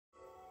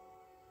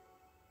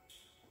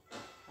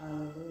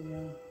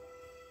Hallelujah.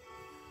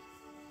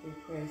 We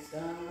praise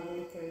God.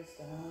 We praise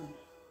God.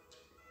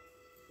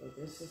 For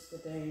this is the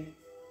day,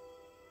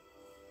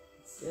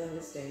 still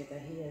this day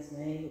that He has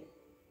made.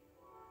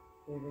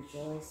 We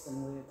rejoice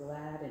and we're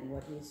glad in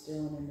what He's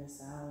doing in this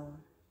hour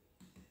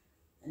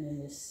and in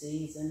this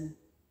season.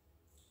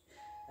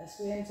 As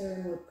we enter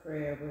in with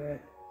prayer, we're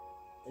at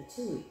the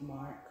 2-week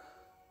mark,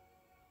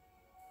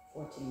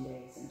 14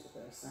 days into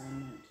the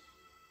assignment.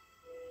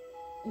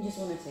 I just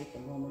want to take a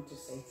moment to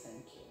say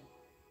thank you.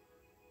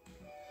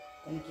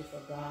 Thank you for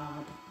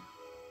God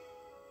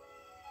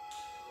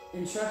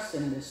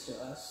entrusting this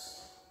to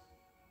us.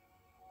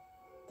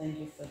 Thank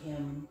you for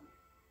Him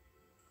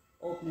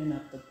opening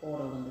up the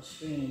portal and the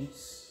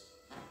streams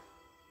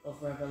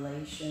of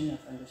revelation,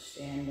 of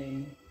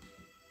understanding,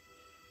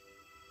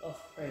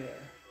 of prayer.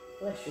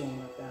 Bless you,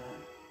 woman of God.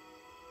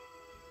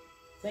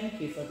 Thank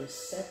you for this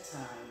set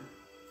time.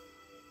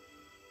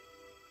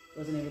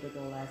 Wasn't able to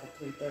go live at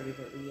 3:30,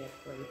 but we yet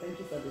prayed. Thank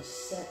you for this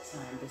set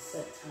time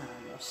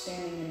of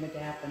standing in the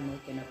gap and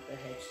making up the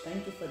hedge.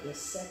 Thank you for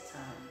this set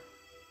time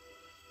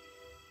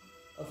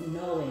of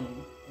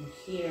knowing and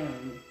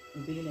hearing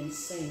and being in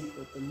sync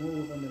with the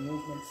move and the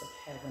movements of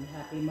heaven.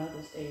 Happy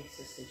Mother's Day,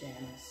 Sister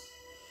Janice.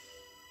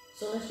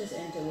 So let's just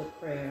enter with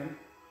prayer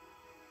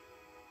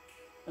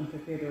and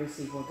prepare to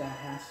receive what God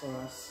has for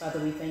us. Father,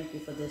 we thank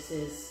you for this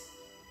is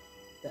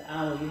the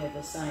hour you have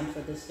assigned for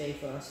this day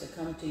for us to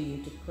come to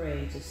you, to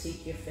pray, to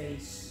seek your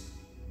face,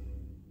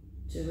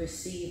 to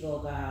receive, oh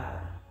God,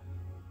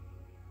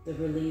 the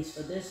release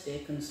for this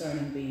day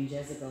concerning being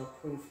Jezebel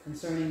proof,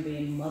 concerning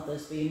being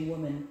mothers, being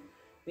women,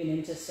 being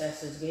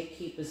intercessors,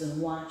 gatekeepers, and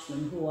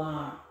watchmen who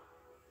are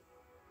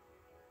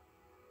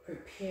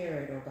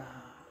prepared, oh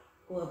God,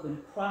 who have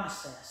been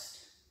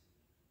processed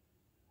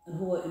and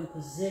who are in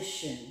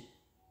position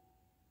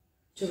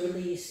to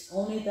release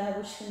only that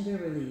which can be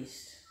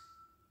released.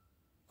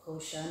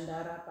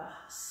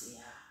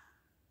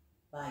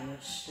 By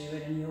your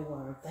spirit and your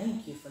word.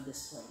 Thank you for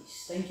this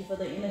place. Thank you for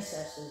the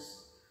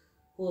intercessors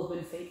who have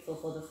been faithful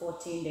for the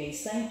 14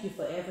 days. Thank you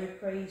for every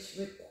praise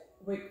report,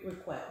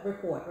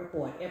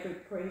 every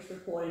praise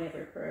report and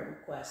every prayer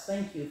request.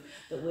 Thank you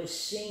that we're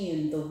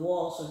seeing the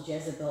walls of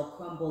Jezebel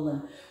crumble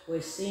and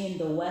we're seeing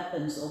the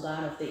weapons, oh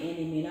God, of the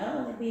enemy not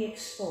only be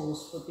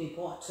exposed but be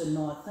brought to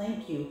naught.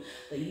 Thank you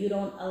that you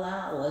don't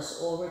allow us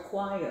or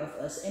require of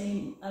us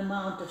any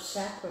amount of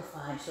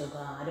sacrifice, oh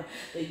God,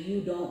 that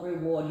you don't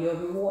reward. Your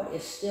reward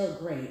is still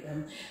great.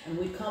 And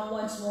we come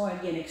once more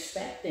again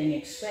expecting.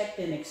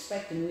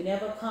 We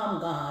never come,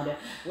 God,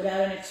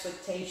 without an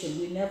expectation.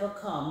 We never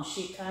come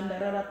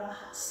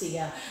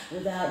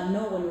without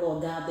knowing,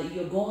 Lord God, that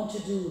you're going to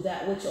do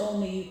that which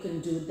only you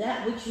can do,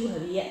 that which you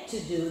have yet to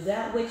do,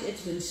 that which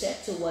it's been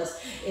said to us,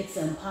 it's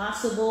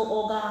impossible,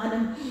 oh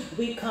God.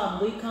 We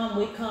come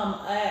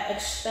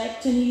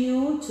expecting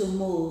you to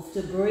move,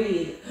 to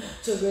breathe,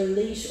 to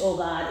release, oh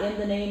God, in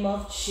the name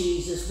of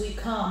Jesus. We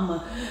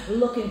come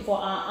looking for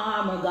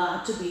our armor,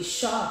 God, to be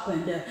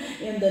sharpened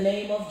in the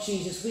name of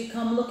Jesus. We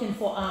come looking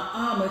for our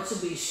armor to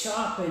be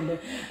sharpened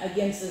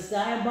against this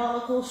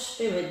diabolical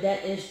spirit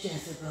that is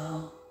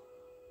Jezebel.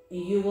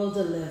 And you will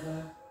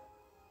deliver,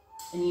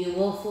 and you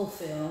will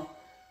fulfill,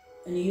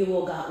 and you,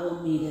 oh God,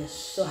 will meet us.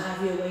 So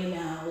have your way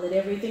now. Let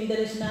everything that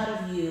is not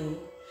of you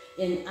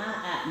in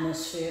our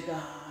atmosphere,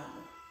 God,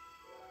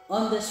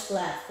 on this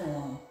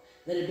platform,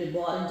 let it be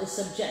brought into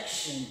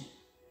subjection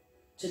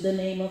to the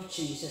name of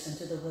Jesus and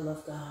to the will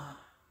of God.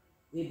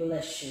 We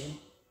bless you.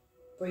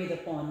 Breathe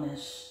upon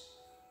this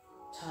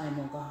time,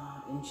 oh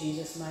God. In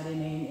Jesus' mighty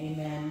name,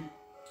 amen.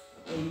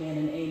 Amen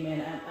and amen.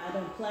 I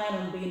don't plan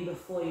on being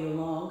before you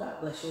long.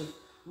 God bless you,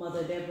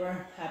 Mother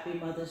Deborah. Happy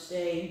Mother's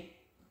Day.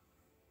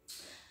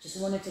 Just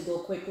wanted to go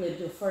quickly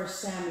to 1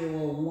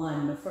 Samuel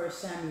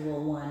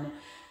 1,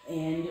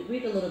 and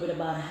read a little bit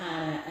about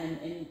Hannah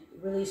and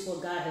release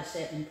what God has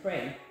said and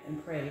pray.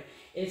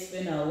 It's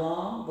been a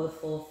long but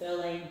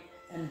fulfilling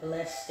and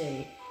blessed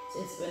day.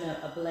 It's been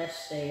a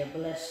blessed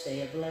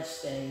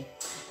day.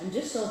 I'm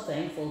just so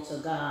thankful to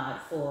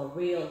God for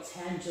real,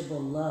 tangible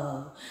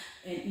love.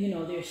 And, you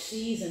know, there's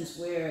seasons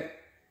where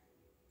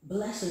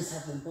blessings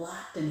have been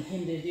blocked and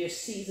hindered. There's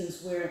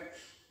seasons where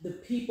the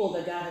people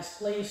that God has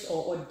placed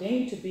or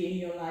ordained to be in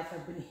your life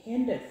have been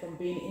hindered from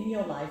being in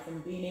your life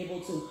and being able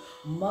to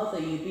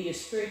mother you, be a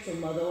spiritual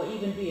mother, or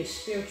even be a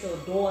spiritual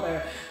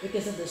daughter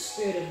because of the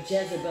spirit of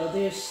Jezebel.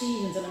 There's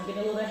seasons, and I'm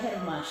getting a little ahead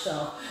of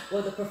myself,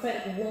 where the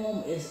prophetic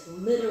womb is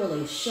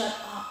literally shut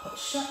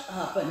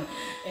up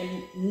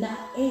and not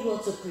able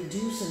to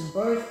produce and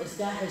birth as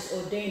God has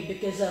ordained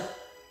because of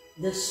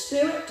the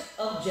spirit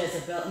of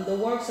Jezebel and the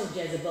works of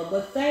Jezebel.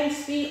 But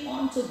thanks be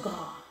unto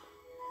God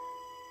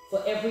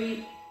for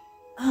every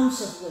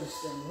ounce of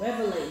wisdom,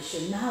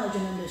 revelation, knowledge,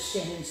 and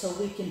understanding, so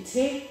we can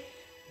take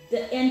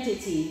this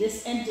entity,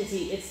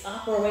 its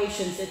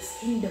operations, its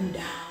kingdom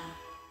down,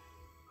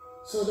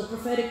 so the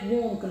prophetic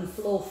womb can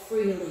flow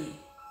freely.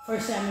 1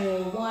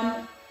 Samuel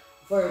 1,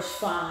 verse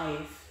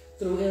 5.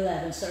 through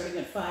 11, starting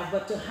at 5.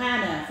 But to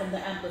Hannah, from the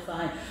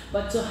Amplified,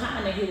 but to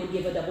Hannah he would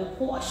give a double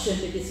portion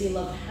because he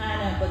loved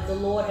Hannah, but the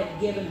Lord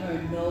had given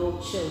her no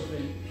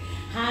children.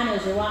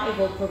 Hannah's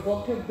rival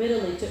provoked her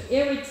bitterly to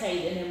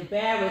irritate and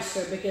embarrass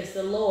her because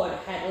the Lord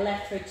had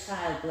left her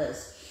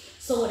childless.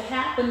 So it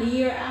happened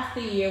year after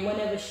year,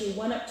 whenever she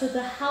went up to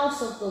the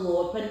house of the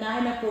Lord,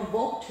 Peninnah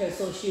provoked her,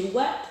 so she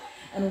wept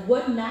and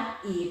would not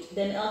eat.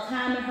 Then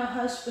Elkanah, her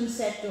husband,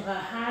 said to her,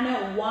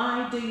 Hannah,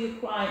 why do you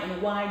cry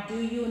and why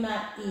do you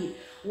not eat?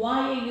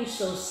 Why are you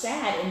so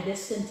sad and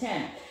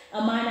discontent?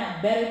 Am I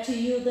not better to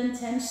you than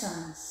 10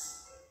 sons?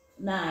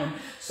 9.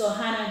 So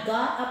Hannah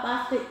got up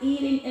after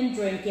eating and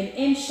drinking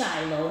in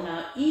Shiloh.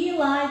 Now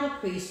Eli the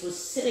priest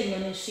was sitting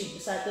on his sheep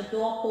beside the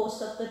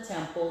doorpost of the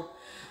temple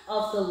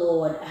of the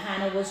Lord.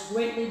 Hannah was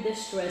greatly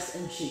distressed,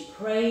 and she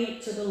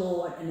prayed to the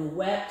Lord and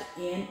wept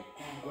in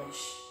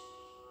anguish.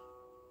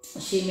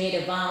 She made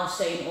a vow,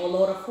 saying, O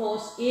Lord of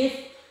hosts,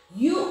 if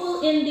you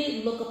will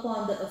indeed look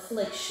upon the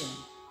affliction,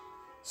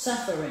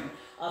 suffering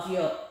of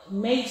your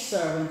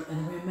maidservant,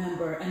 and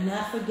remember, and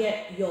not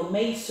forget your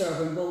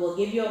maidservant, but will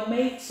give your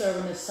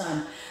maidservant a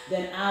son,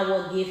 then I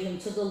will give him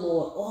to the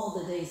Lord all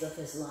the days of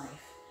his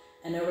life,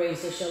 and a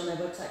razor shall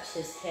never touch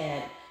his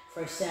head.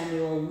 1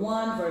 Samuel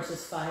 1,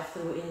 verses 5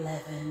 through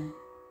 11.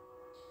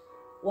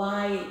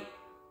 Why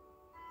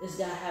is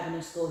God having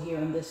us go here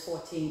on this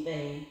 14th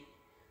day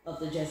of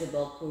the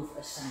Jezebel-proof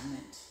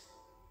assignment?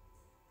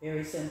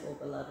 Very simple,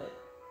 beloved.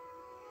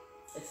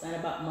 It's not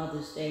about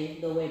Mother's Day,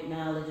 though we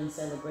acknowledge and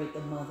celebrate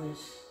the mothers.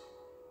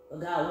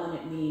 But God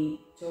wanted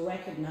me to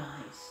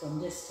recognize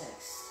from this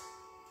text,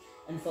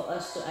 and for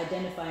us to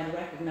identify and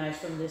recognize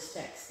from this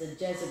text, that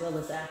Jezebel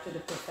is after the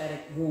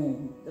prophetic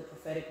womb. The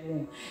prophetic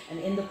womb. And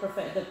in the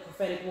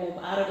prophetic womb,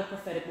 out of the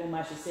prophetic womb,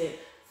 I should say,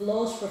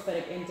 flows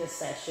prophetic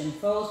intercession,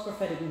 flows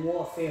prophetic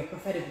warfare,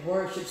 prophetic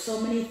worship, so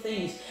many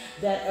things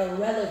that are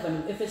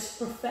relevant. If it's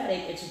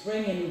prophetic, it's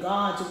bringing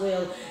God's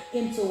will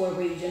into a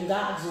region,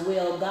 God's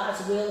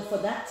will for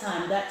that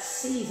time, that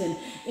season,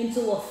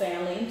 into a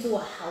family, into a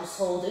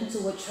household,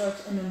 into a church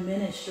and a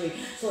ministry.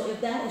 So if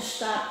that is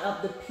stopped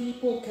up, the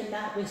people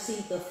cannot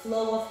receive the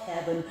flow of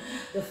heaven,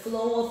 the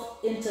flow of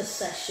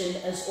intercession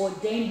as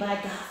ordained by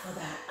God for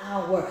that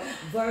hour.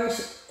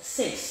 Verse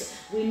 6,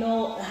 we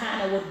know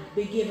Hannah would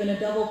be given a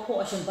double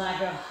portion by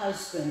her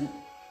husband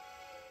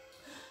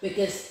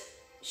because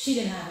she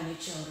didn't have any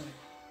children.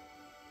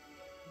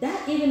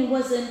 That even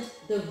wasn't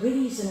the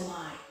reason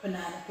why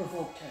Peninnah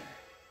provoked her.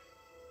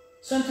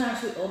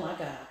 Sometimes we, oh my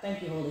God,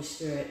 thank you, Holy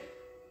Spirit.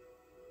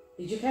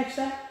 Did you catch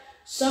that?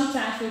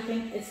 Sometimes we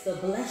think it's the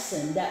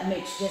blessing that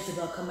makes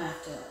Jezebel come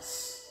after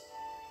us.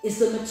 It's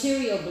the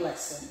material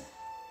blessing.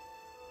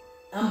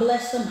 I'm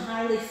blessed, I'm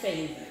highly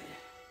favored.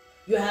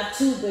 You have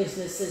 2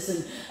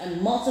 businesses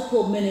and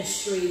multiple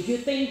ministries. You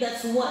think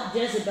that's what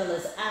Jezebel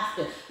is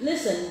after.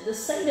 Listen, the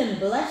Satan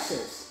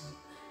blesses.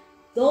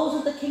 Those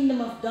of the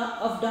kingdom of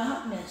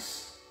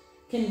darkness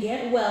can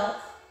get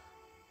wealth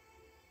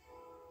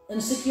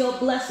and secure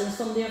blessings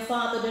from their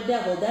father, the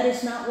devil. That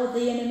is not what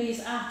the enemy is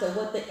after.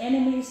 What the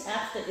enemy is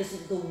after is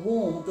the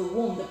womb,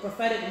 the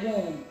prophetic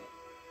womb.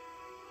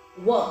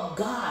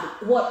 What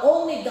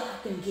only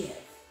God can give.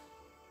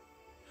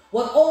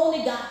 What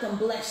only God can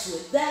bless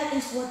with. That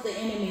is what the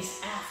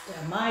enemy's after.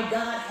 My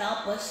God,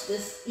 help us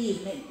this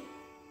evening.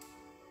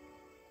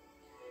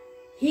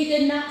 She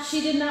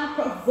did not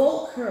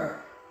provoke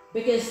her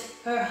because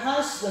their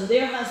husband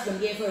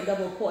gave her a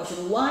double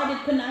portion. Why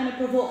did Peninnah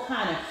provoke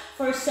Hannah?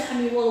 1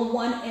 Samuel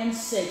 1 and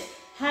 6.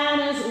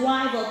 Hannah's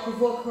rival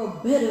provoked her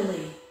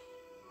bitterly.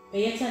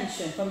 Pay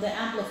attention, from the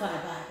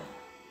Amplified Bible.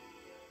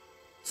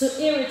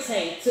 To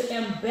irritate, to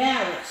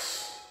embarrass,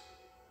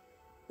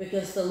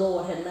 because the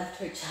Lord had left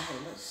her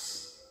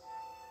childless.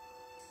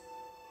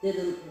 Did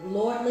the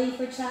Lord leave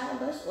her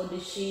childless, or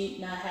did she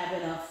not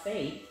have enough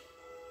faith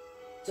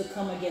to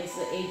come against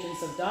the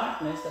agents of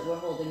darkness that were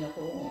holding up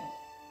her womb?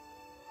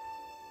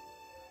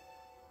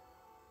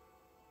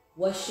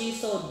 Was she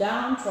so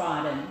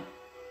downtrodden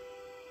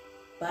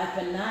by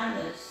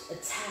Peninnah's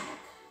attack,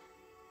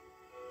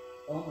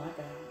 oh my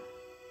God,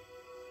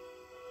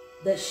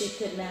 that she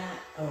could not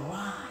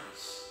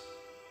arise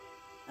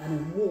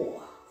and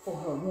war for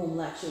her womb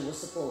like she was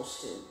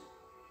supposed to?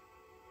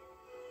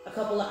 A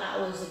couple of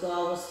hours ago,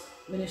 I was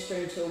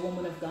ministering to a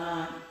woman of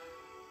God,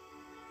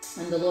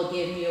 and the Lord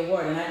gave me a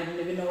word, and I didn't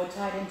even know it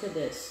tied into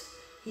this.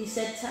 He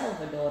said, tell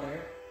her,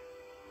 daughter,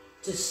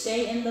 to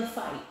stay in the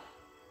fight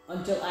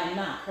until I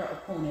knock her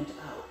opponent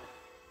out.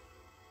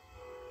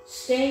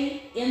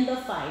 Stay in the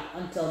fight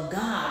until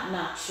God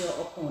knocks your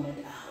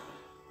opponent out.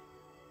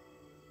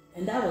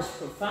 And that was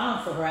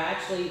profound for her. I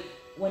actually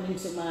went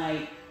into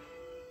my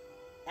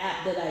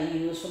app that I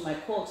use for my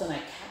quotes and I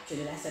captured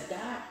it. I said,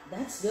 God,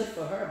 that's good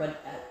for her,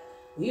 but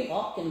we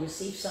all can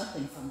receive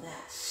something from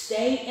that.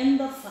 Stay in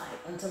the fight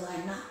until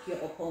I knock your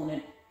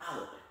opponent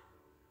out.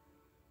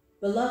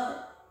 Beloved,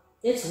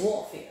 it's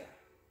warfare.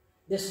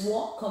 This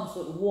walk comes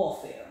with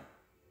warfare.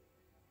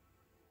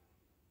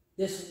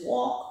 This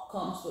walk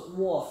comes with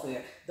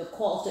warfare. The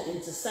call to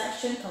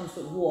intercession comes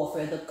with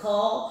warfare. The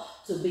call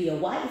to be a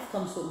wife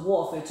comes with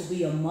warfare. To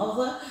be a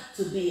mother,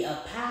 to be a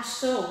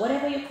pastor,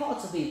 whatever you're called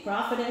to be,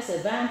 prophetess,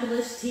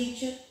 evangelist,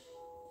 teacher,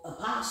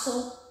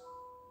 apostle,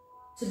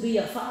 to be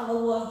a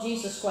follower of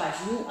Jesus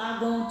Christ, you are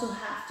going to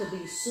have to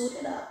be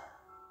suited up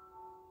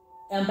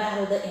and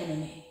battle the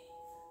enemy.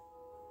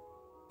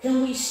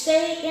 Can we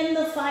stay in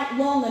the fight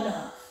long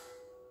enough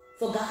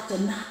for God to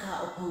knock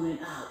our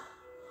opponent out?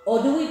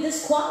 Or do we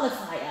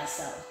disqualify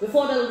ourselves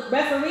before the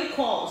referee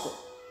calls it?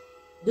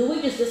 Do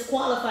we just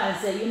disqualify and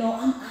say, you know,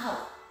 I'm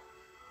out.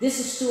 This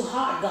is too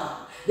hard,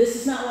 God. This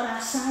is not what I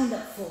signed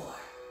up for.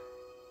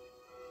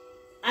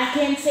 I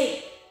can't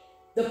take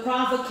the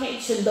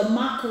provocation, the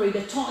mockery,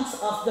 the taunts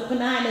of the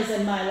Peninnahs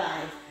in my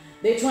life.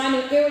 They're trying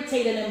to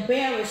irritate and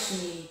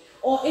embarrass me.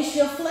 Or is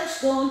your flesh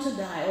going to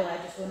die? Oh, I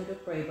just wanted to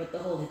pray, but the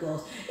Holy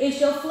Ghost.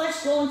 Is your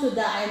flesh going to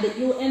die and that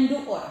you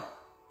endure?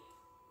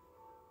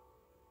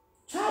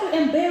 Try to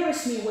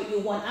embarrass me what you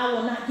want. I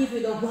will not give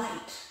you the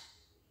right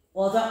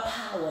or the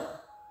power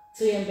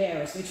to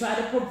embarrass me. Try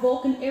to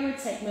provoke and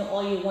irritate me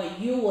all you want.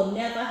 You will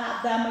never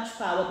have that much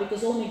power,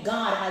 because only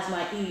God has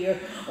my ear.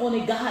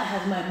 Only God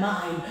has my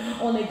mind.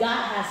 Only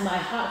God has my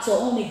heart. So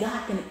only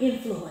God can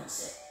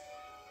influence it.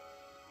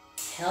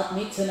 Help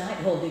me tonight,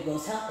 Holy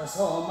Ghost. Help us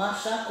all.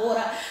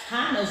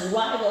 Hannah's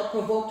rival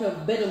provoked her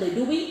bitterly.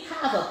 Do we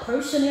have a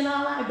person in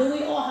our life? Do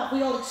we all have?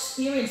 We all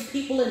experience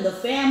people in the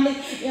family,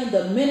 in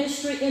the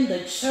ministry, in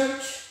the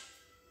church.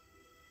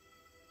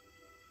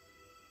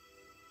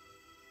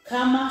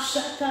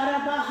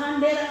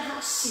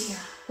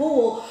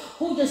 Who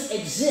just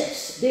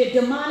exist. They're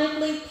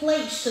demonically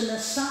placed and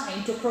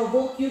assigned to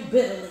provoke you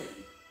bitterly.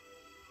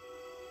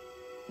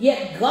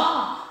 Yet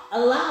God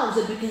allows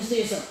it because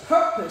there's a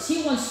purpose.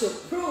 He wants to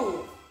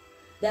prove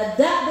that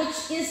that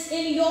which is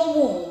in your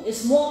womb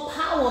is more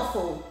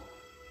powerful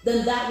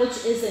than that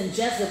which is in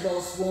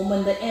Jezebel's womb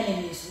and the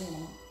enemy's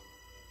womb.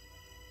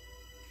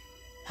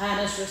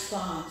 Hannah's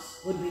response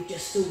would be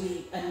just to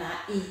weep and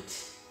not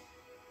eat.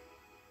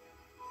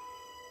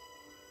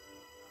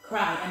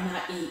 Cry and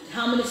not eat.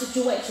 How many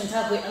situations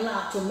have we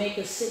allowed to make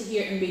us sit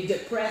here and be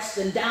depressed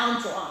and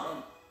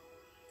downtrodden?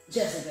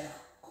 Jezebel.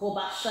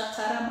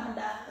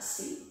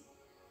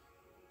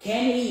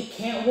 Can't eat,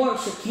 can't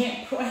worship,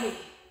 can't pray,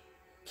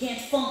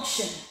 can't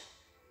function.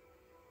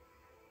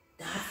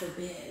 God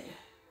forbid.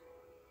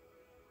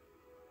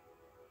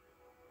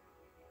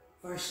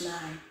 Verse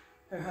 9,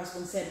 her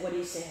husband said what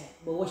he said,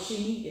 but what she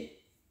needed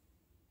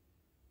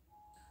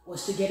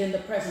was to get in the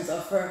presence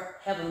of her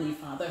heavenly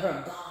Father,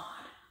 her God.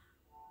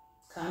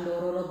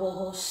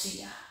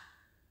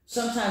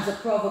 Sometimes a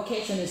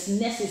provocation is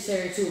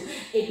necessary to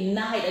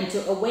ignite and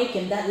to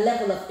awaken that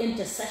level of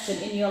intercession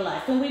in your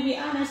life. Can we be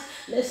honest?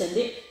 Listen,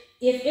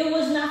 if it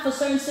was not for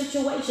certain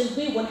situations,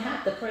 we wouldn't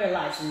have the prayer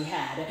lives we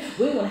had.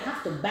 We wouldn't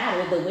have to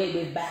battle the way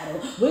we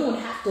battle. We wouldn't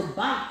have to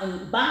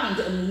bind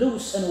and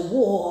loose and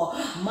war,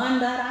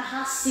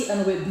 mandarahasi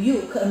and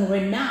rebuke and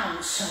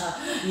renounce.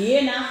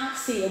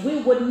 Yenahasi. We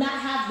would not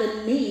have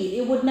the need.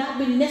 It would not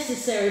be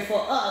necessary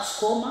for us,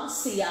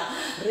 komasia,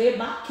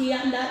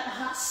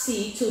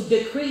 rebakiandarahasi, to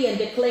decree and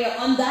declare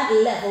on that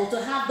level,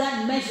 to have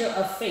that measure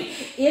of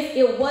faith. If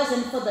it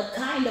wasn't for the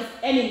kind of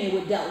enemy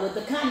we dealt with,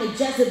 the kind of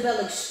Jezebel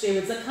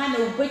experience, the kind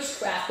of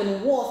witchcraft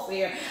and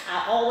warfare.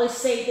 I always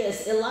say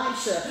this,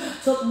 Elisha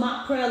took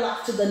my prayer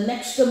life to the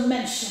next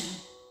dimension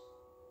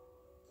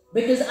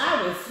because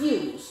I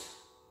refused,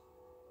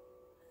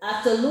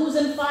 after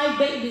losing 5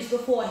 babies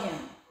before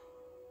him,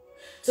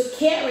 to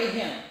carry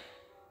him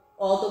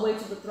all the way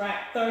to the third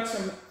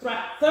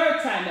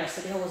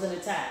trimester. There was an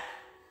attack.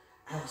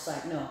 I was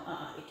like, no,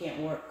 it can't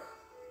work.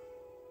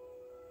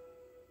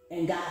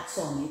 And God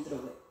saw me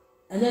through it.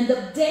 And then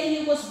the day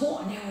he was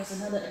born, there was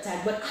another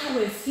attack. But I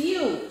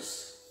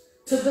refused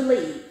to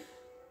believe,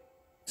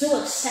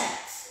 to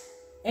accept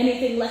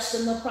anything less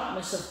than the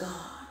promise of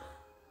God.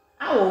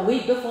 I will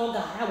weep before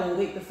God. I will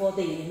weep before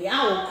the enemy.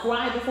 I will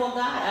cry before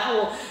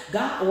God.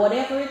 God,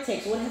 whatever it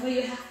takes, whatever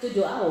you have to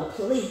do, I will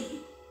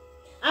plead.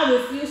 I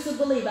refuse to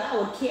believe I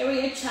would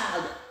carry a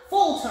child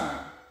full term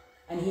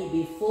and he'd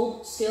be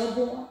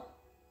stillborn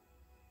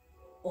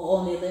or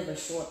only live a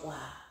short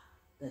while.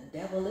 The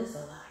devil is a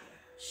liar.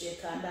 We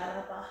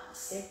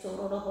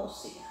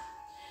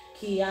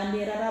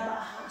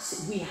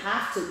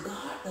have to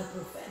guard the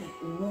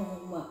prophetic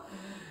womb.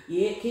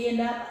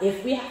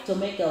 If we have to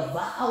make a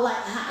vow like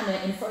Hannah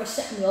in 1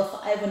 Samuel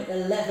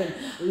 5:11,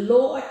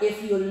 Lord,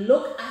 if you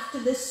look after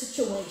this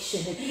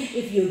situation,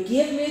 if you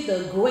give me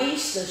the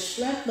grace, the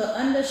strength, the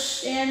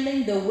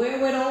understanding, the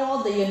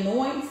wherewithal, the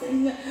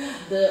anointing,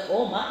 the,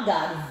 oh my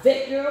God,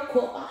 vigor,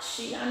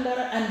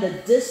 and the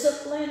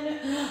discipline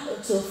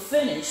to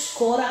finish,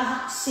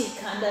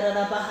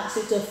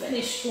 to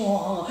finish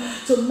strong,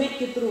 to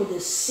make it through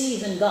this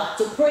season, God,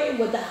 to pray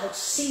without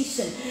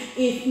ceasing.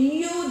 If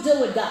you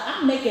do it, God,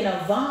 I'm making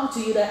a vow to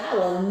you that I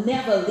will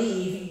never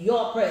leave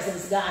your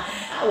presence, God.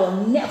 I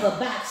will never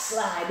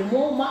backslide.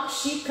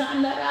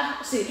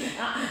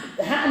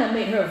 Hannah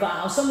made her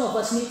vow. Some of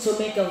us need to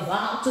make a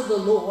vow to the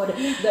Lord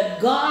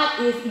that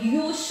God, if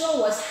you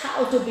show us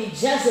how to be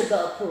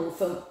Jezebel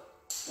proof,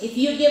 if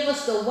you give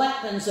us the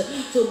weapons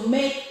to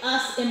make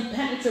us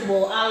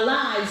impenetrable, our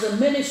lives, our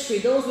ministry,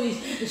 those we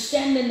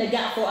stand in the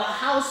gap for, our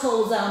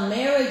households, our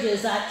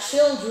marriages, our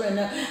children,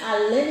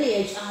 our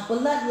lineage, our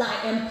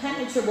bloodline,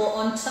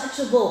 impenetrable,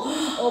 untouchable,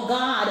 oh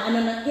God, and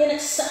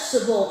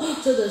inaccessible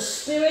to the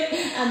spirit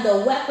and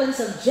the weapons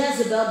of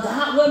Jezebel,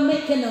 God, we're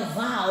making a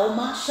vow.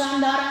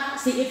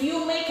 See, if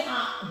you make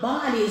our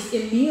bodies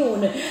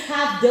immune,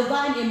 have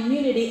divine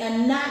immunity,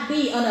 and not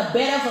be on a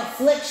bed of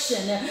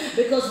affliction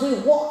because we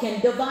walk in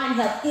divine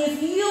health.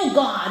 If you,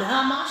 God,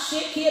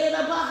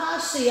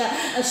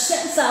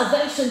 send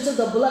salvation to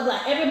the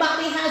bloodline.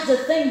 Everybody has the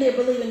thing they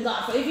believe in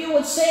God for. If you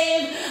would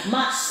save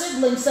my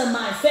siblings and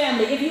my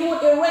family, if you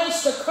would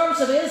erase the curse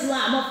of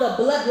Islam of the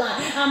bloodline,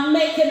 I'm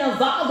making a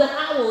vow that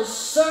I will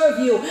serve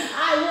you.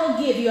 I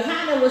will give you.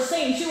 Hannah was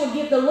saying she would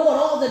give the Lord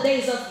all the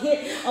days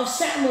of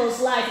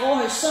Samuel's life or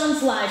her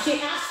son's life.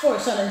 She asked for a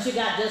son and she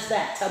got just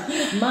that.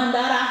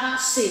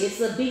 It's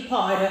the B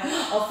part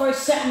of 1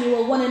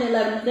 Samuel 1 and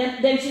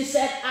 11. Then she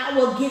said, I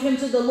will give him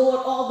to the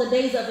Lord all the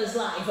days of his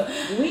life.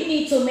 We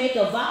need to make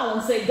a vow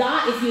and say,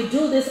 God, if you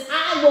do this,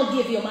 I will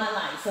give you my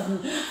life.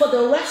 For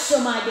the rest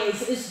of my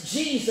days, it's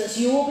Jesus.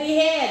 You will be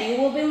head,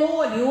 you will be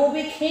Lord, you will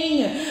be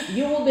King,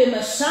 you will be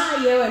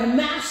Messiah and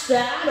Master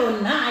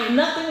Adonai.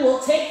 Nothing will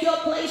take your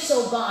place,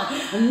 oh God.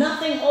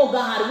 Nothing, oh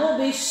God, will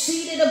be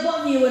seated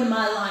above you in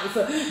my life.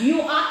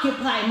 You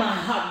occupy my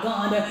heart,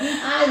 God.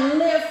 I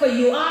live for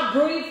you, I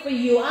breathe for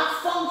you, I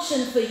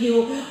function for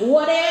you.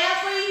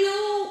 Whatever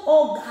you,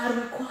 oh God,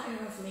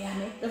 require of me, I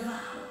make the vow.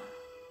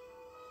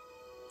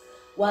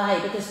 Why?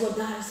 Because what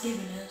God has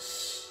given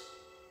us,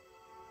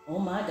 oh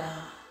my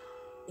God,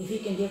 if he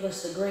can give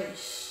us the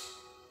grace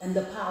and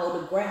the power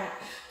to grab,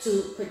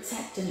 to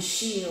protect and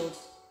shield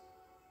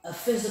a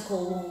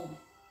physical womb,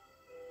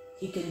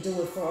 he can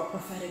do it for a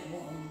prophetic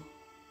womb.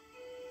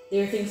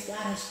 There are things God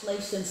has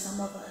placed in some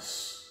of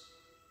us.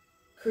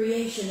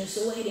 Creation is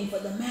waiting for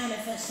the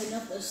manifesting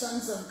of the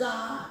sons of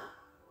God.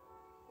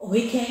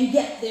 We can't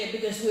get there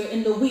because we're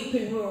in the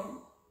weeping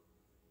room.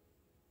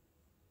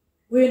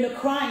 We're in the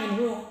crying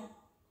room.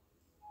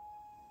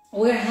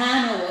 Where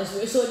Hannah was,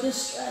 we're so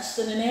distressed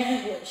and in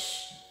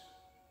anguish.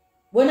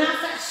 We're not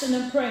fasting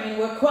and praying,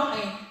 we're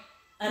crying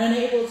and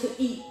unable to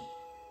eat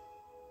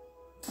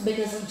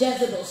because of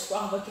Jezebel's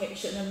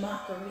provocation and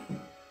mockery.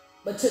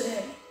 But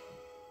today,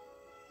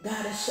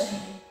 God is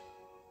saying,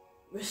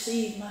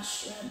 receive my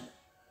strength,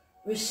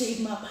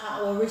 receive my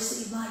power,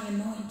 receive my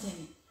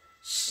anointing.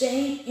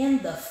 Stay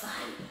in the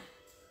fight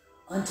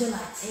until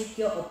I take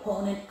your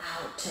opponent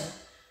out.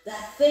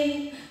 That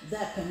thing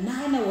that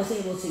Penina was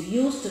able to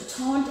use to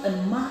taunt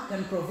and mock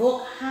and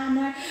provoke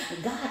Hannah,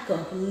 God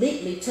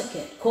completely took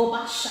it.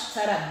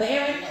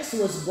 Barrenness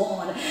was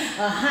born.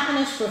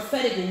 Hannah's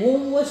prophetic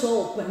womb was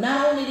open.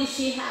 Not only did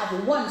she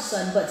have one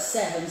son, but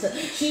seven.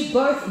 She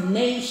birthed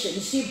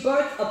nations. She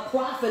birthed a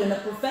prophet and a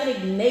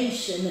prophetic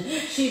nation.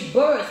 She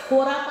birthed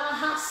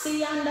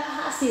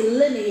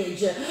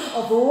lineage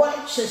of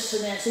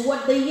righteousness.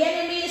 What the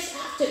enemy is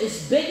after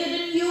is bigger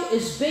than you,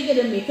 is bigger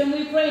than me. Can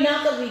we pray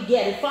now that we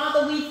get it?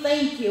 Father, we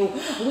thank you.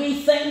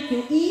 We thank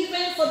you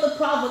even for the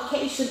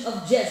provocation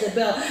of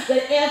Jezebel,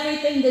 that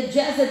everything that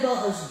Jezebel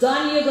has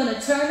done, you're going to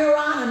turn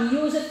around and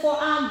use it for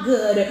our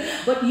good.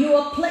 But you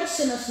are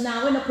placing us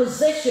now in a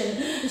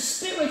position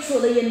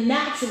spiritually and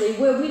naturally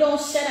where we don't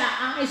set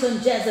our eyes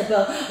on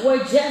Jezebel, where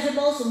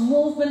Jezebel's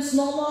movements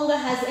no longer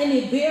has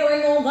any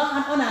bearing, oh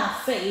God, on our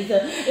faith.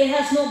 It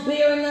has no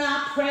bearing on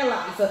our prayer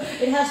life.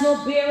 It has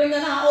no bearing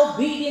on our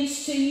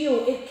obedience to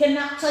you. It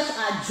cannot touch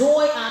our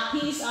joy, our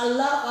peace, our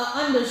love,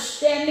 our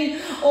understanding,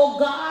 oh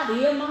God,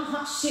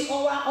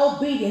 or our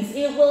obedience.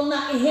 It will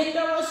not hinder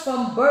us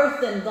from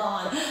birthing,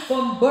 God,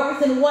 from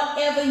birthing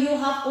whatever you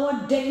have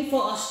ordained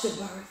for us to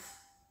birth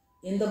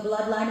in the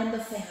bloodline, in the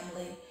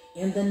family,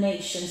 in the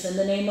nations, in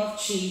the name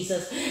of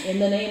Jesus, in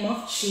the name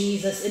of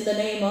Jesus, in the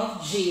name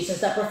of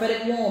Jesus. That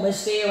prophetic womb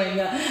is bearing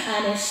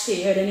and is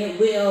steered, and it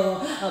will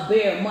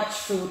bear much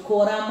fruit.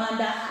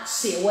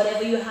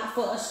 Whatever you have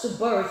for us to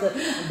birth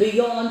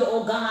beyond,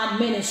 oh God,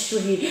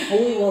 ministry,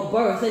 we will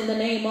birth in the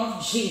name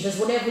of Jesus.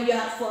 Whatever you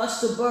have for us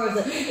to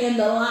birth in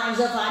the lives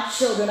of our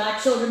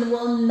children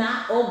will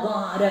not, oh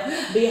God,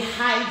 be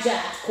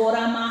hijacked,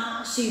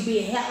 be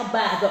held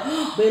back,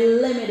 be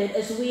limited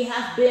as we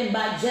have been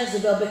by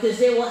Jezebel, because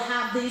they will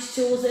have these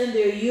tools in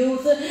their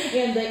youth,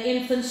 in the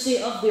infancy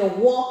of their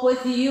walk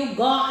with you,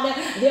 God.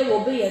 There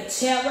will be a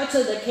terror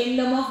to the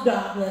kingdom of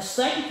darkness.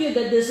 Thank you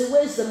that this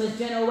wisdom is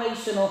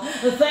generational.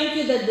 Thank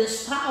you that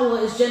this power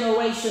is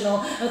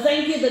generational.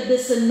 Thank you that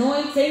this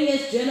anointing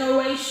is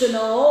generational,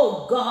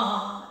 oh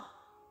God.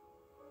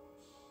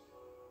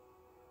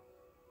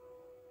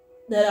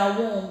 That our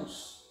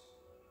wombs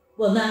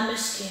will not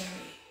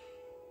miscarry,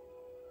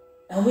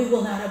 and we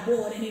will not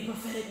abort any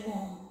prophetic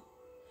womb.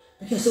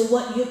 Because of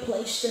what you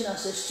placed in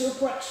us is too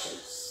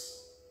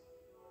precious.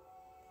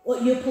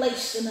 What you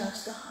placed in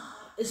us, God,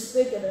 is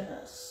bigger than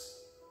us.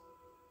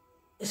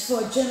 It's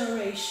for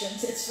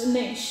generations. It's for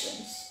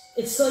nations.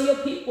 It's so your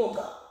people,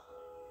 God,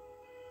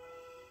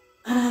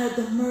 are not at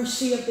the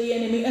mercy of the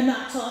enemy and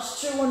not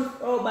tossed to and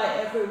fro by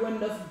every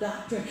wind of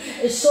doctrine.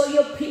 It's so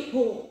your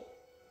people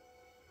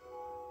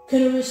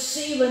can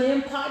receive an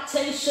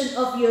impartation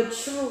of your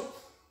truth,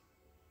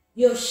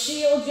 your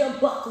shield, your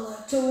buckler,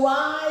 to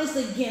rise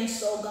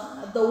against, oh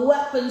God, the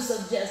weapons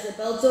of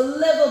Jezebel, to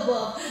live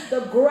above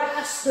the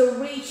grasp, the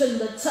reach, and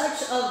the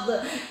touch of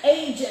the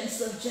agents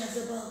of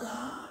Jezebel,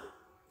 God.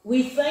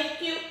 We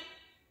thank you.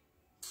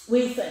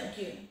 We thank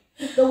you.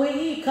 As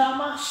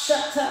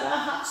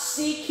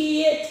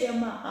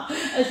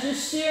you're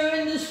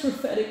sharing this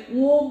prophetic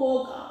womb,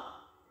 oh God,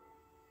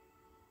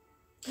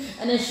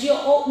 and as you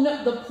open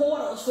up the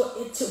portals for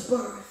it to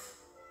birth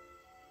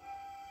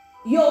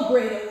your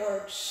greater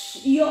works,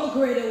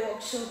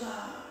 oh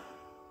God.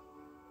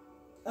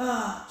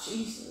 Ah,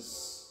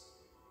 Jesus.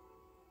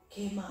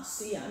 We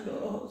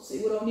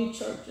don't need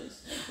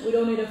churches. We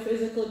don't need a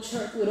physical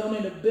church. We don't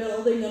need a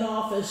building, an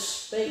office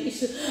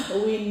space.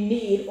 We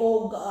need,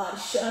 oh God,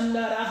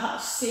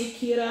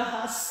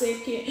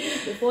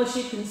 before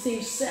she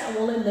conceived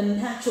Samuel in the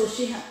natural,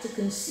 she had to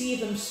conceive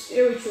him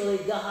spiritually,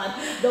 God.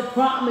 The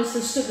promise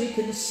is to be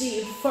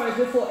conceived first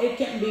before it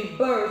can be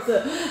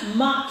birthed.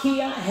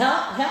 Makia,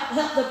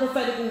 help the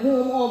prophetic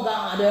womb, oh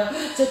God,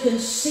 to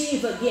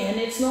conceive again.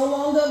 It's no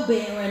longer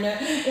barren.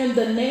 In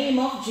the name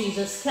of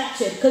Jesus,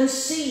 catch it.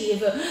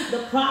 Conceive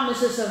the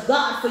promises of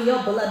God for your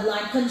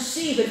bloodline.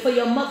 Conceive it for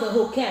your mother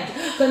who can't.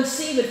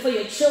 Conceive it for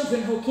your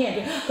children who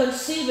can't.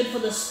 Conceive it for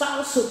the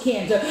spouse who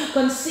can't.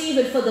 Conceive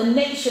it for the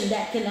nation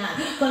that cannot.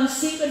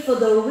 Conceive it for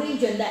the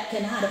region that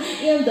cannot.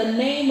 In the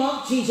name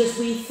of Jesus,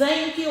 we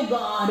thank you,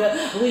 God.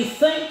 We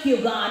thank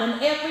you, God.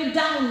 And every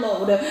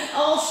download,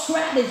 all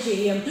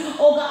strategy,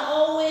 oh God,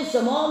 all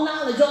wisdom, all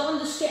knowledge, all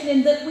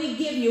understanding that we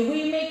give you,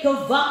 we make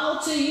a vow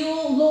to you,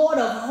 Lord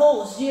of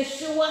hosts,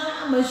 Yeshua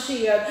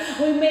HaMashiach.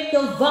 We make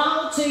a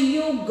vow to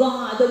you,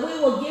 God, that we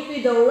will give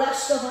you the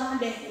rest of our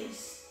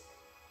days.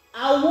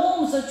 Our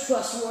wombs are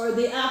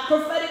trustworthy. Our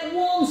prophetic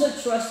wombs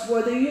are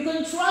trustworthy. You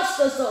can trust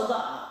us, oh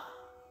God,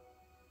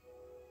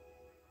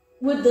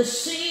 with the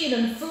seed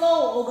and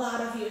flow, oh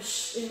God, of your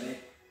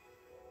spirit.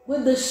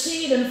 With the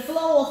seed and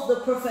flow of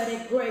the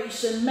prophetic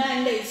grace and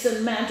mandates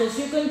and mantles.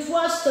 You can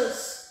trust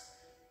us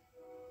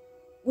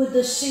with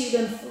the seed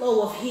and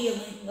flow of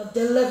healing, of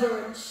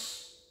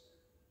deliverance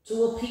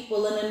to a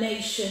people and a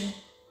nation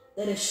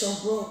that is so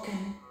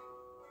broken.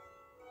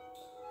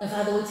 And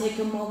Father, we take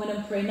a moment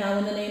and pray now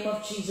in the name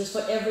of Jesus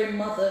for every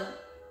mother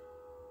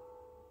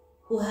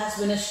who has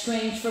been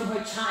estranged from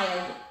her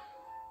child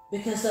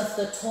because of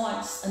the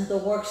taunts and the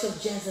works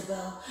of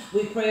Jezebel.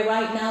 We pray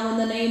right now in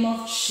the name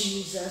of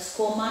Jesus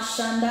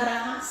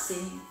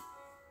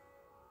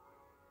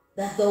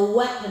that the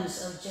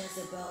weapons of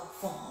Jezebel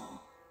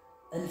fall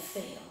and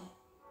fail.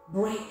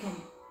 Break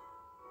them,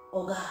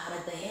 oh God,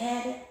 at the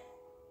head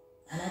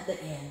and at the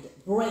end.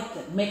 Break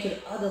it, make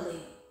it utterly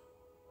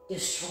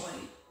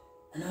destroyed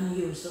and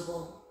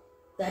unusable.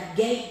 That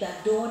gate,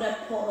 that door,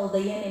 that portal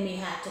the enemy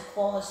had to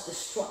cause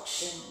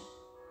destruction,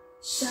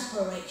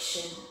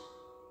 separation,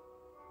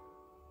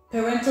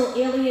 parental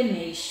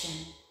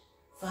alienation.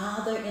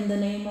 Father, in the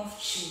name of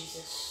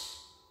Jesus,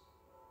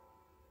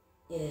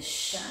 it is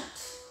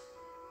shut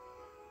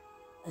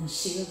and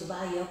sealed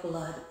by your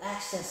blood.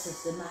 Access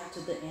is denied to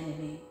the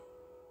enemy.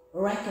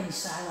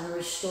 Reconcile and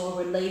restore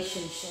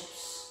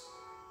relationships.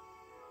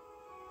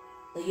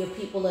 That your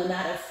people are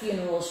not at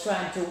funerals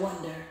trying to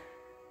wonder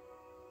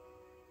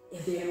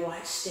if they're in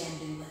right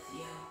standing with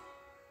you.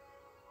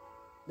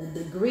 That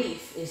the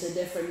grief is a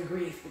different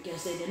grief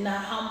because they did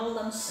not humble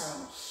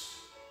themselves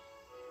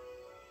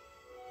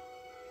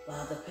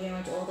while the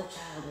parent or the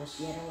child was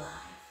yet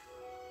alive.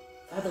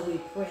 Father, we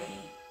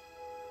pray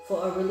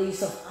for a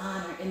release of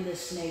honor in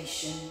this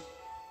nation.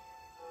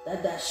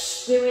 That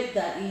spirit,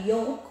 that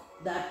yoke,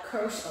 that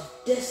curse of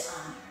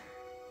dishonor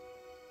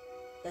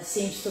that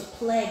seems to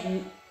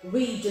plague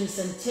regions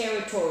and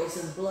territories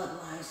and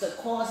bloodlines, that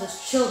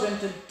causes children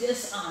to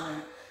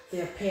dishonor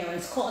their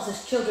parents,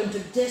 causes children to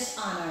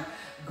dishonor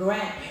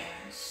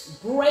grandparents.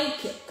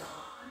 Break it,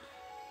 God.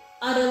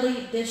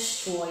 Utterly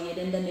destroy it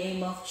in the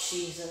name of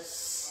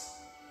Jesus.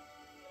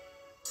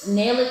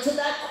 Nail it to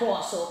that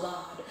cross, oh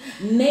God.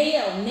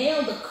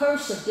 Nail the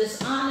curse of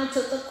dishonor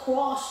to the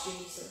cross,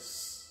 Jesus.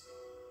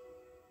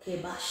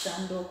 And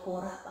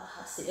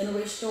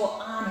restore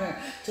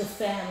honor to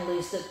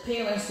families, that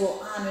parents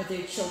will honor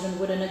their children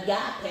with an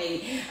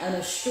agape and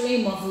a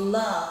stream of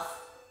love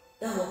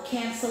that will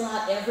cancel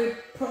out every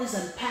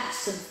present,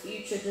 past, and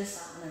future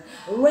dishonor.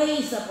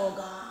 Raise up, oh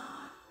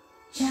God,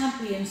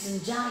 champions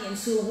and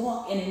giants who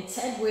walk in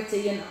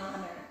integrity and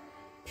honor,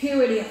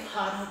 purity of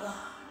heart, oh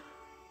God,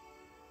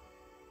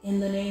 in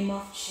the name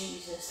of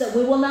Jesus. That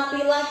we will not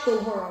be like the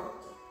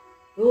world.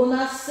 We will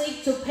not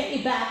seek to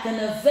pay back and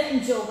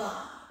avenge, oh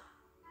God,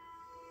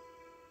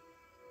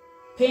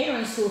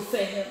 parents who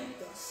failed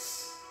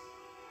us,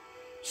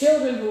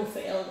 children who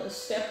failed us,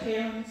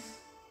 step-parents,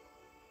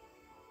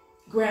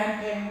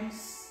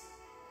 grandparents,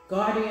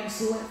 guardians,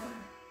 whoever.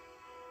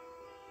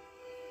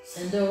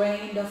 Send the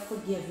rain of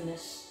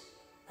forgiveness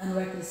and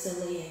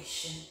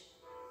reconciliation.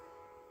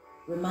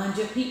 Remind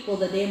your people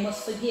that they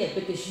must forgive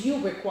because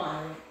you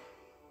require it.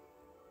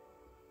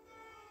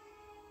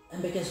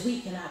 And because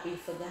we cannot be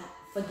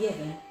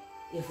forgiven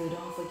if we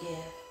don't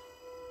forgive.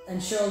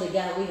 And surely,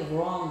 God, we have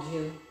wronged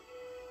you.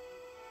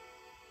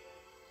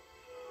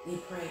 We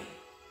pray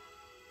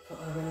for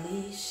a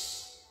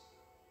release,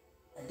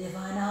 a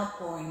divine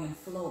outpouring and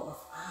flow of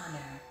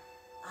honor,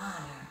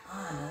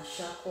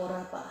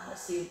 shakora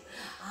bahasi,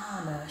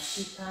 honor,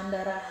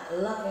 shikandara,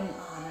 loving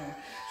honor,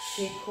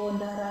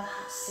 shikondara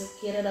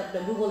hasikira,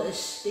 that we will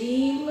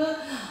esteem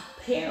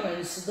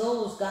parents,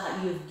 those,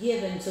 God, you've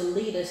given to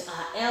lead us,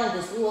 our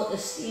elders, we will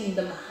esteem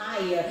them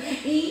higher,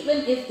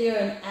 even if they're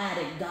an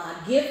addict, God.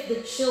 Give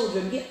the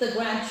children, give the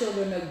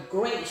grandchildren a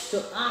grace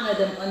to honor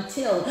them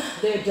until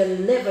they're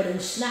delivered and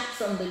snatched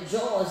from the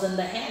jaws and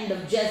the hand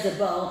of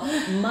Jezebel.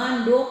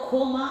 Mando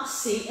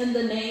komasi, in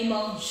the name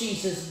of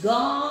Jesus.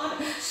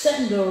 God,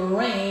 send a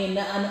rain,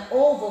 an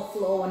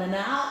overflow and an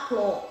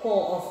outpour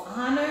of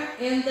honor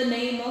in the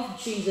name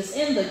of Jesus.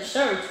 In the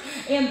church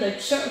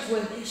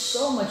where there's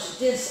so much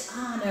dishonor,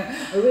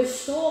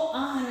 restore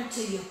honor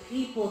to your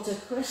people, to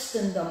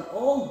Christendom,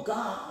 oh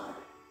God.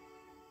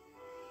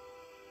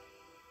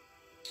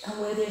 And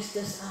where there's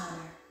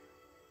dishonor,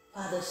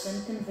 Father,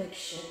 send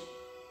conviction,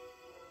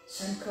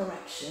 send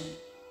correction,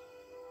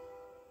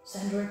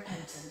 send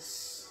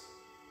repentance,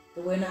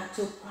 that we're not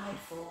too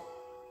prideful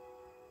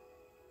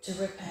to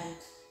repent.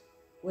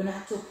 We're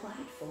not too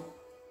prideful,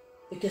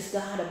 because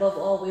God, above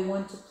all, we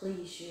want to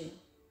please you.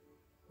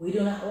 We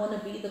do not want to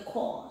be the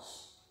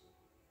cause,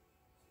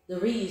 the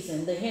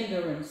reason, the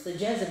hindrance, the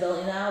Jezebel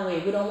in our way.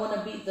 We don't want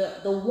to be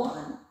the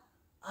one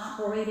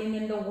operating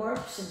in the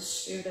works and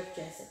spirit of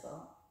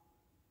Jezebel.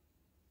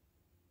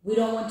 We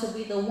don't want to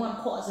be the one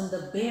causing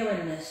the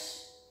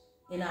barrenness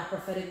in our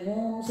prophetic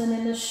wombs and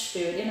in the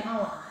spirit in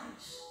our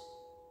lives.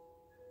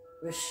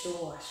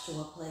 Restore us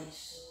to a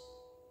place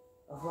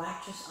of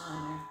righteous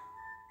honor.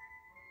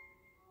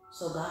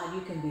 So God,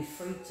 you can be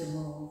free to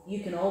move. You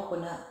can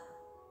open up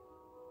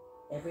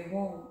every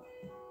womb,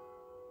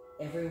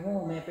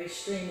 every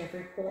stream,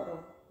 every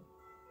portal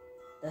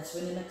that's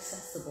been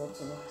inaccessible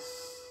to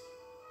us.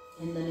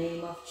 In the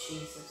name of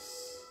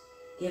Jesus,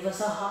 give us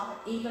a heart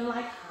even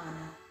like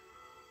Hannah.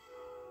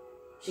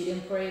 She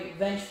didn't pray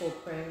vengeful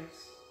prayers.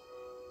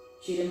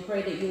 She didn't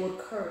pray that you would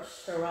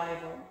curse her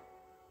rival,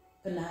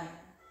 Peninnah.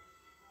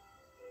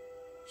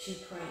 She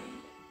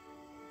prayed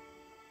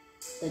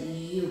that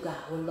you,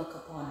 God, will look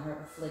upon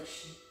her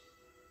affliction.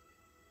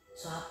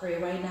 So I pray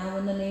right now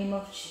in the name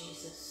of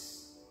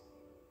Jesus,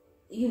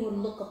 you will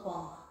look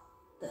upon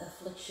the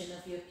affliction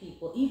of your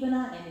people, even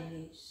our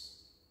enemies.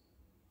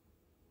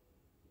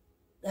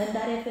 And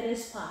that if it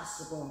is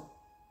possible,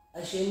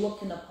 as you're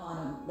looking upon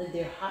them, that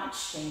their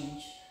hearts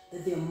change,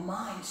 that their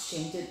minds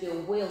change, that their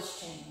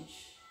wills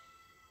change.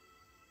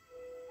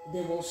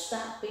 They will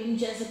stop being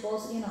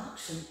Jezebel's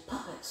eunuchs and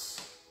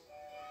puppets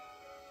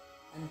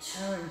and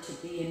turn to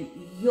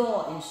being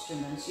your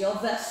instruments, your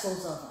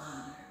vessels of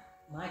honor.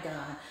 My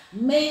God,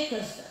 make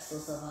us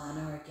vessels of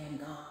honor again,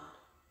 God,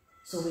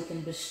 so we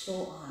can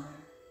bestow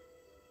honor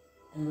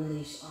and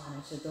release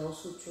honor to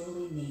those who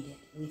truly need it.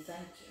 We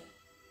thank you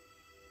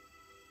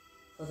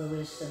for the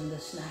wisdom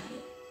this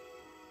night,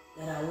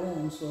 that our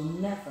wombs will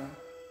never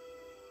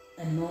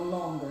and no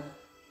longer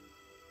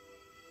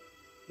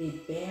be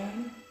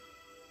barren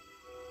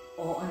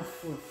or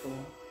unfruitful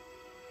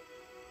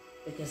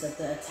because of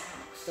the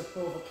attacks, the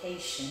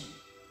provocation,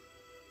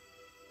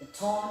 the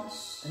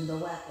taunts, and the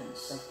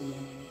weapons of the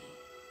enemy.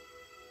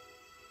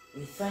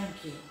 We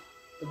thank you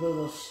that we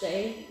will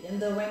stay in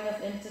the ring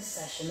of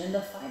intercession, in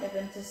the fight of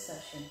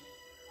intercession,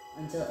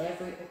 until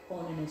every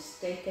opponent is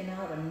taken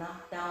out and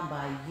knocked down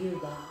by you,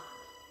 God.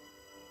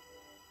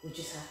 We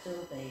just have to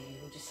obey you.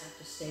 We just have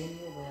to stay in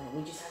your will.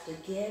 We just have to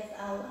give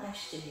our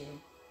lives to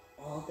you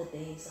all the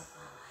days of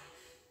our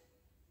life.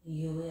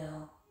 You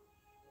will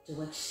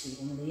do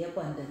exceedingly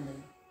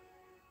abundantly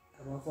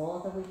above all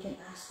that we can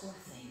ask or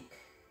think,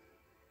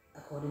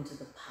 according to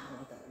the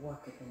power that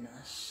worketh in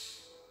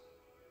us.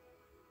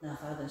 Now,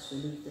 Father, as we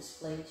leave this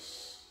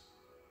place,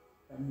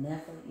 but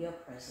never your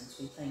presence,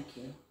 we thank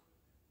you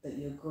that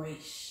your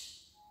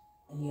grace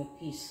and your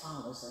peace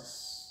follows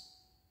us.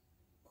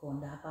 In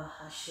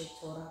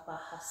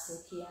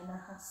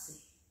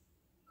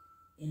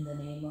the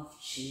name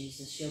of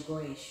Jesus, your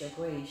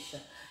grace,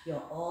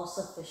 your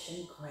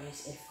all-sufficient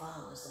grace, it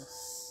follows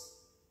us.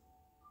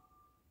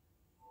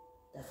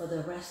 That for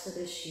the rest of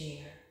this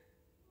year,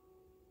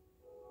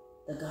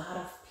 the God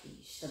of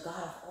peace, the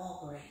God of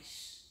all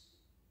grace,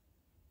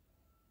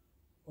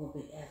 will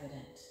be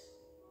evident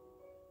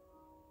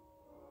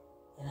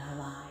in our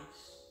lives,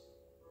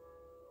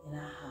 in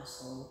our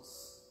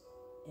households,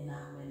 in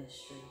our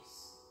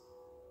ministries,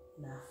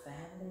 in our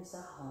families,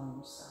 our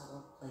homes, our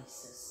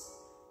workplaces.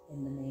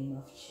 In the name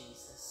of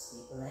Jesus,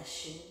 we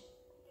bless you,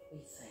 we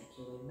thank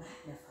you, we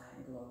magnify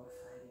and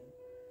glorify you.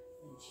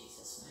 In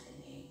Jesus'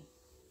 mighty name,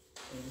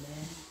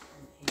 amen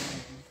and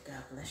amen.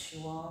 God bless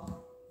you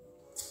all.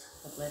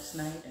 Have a blessed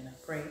night, and I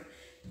pray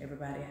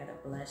Everybody had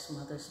a blessed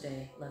Mother's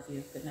Day. Love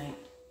you. Good night.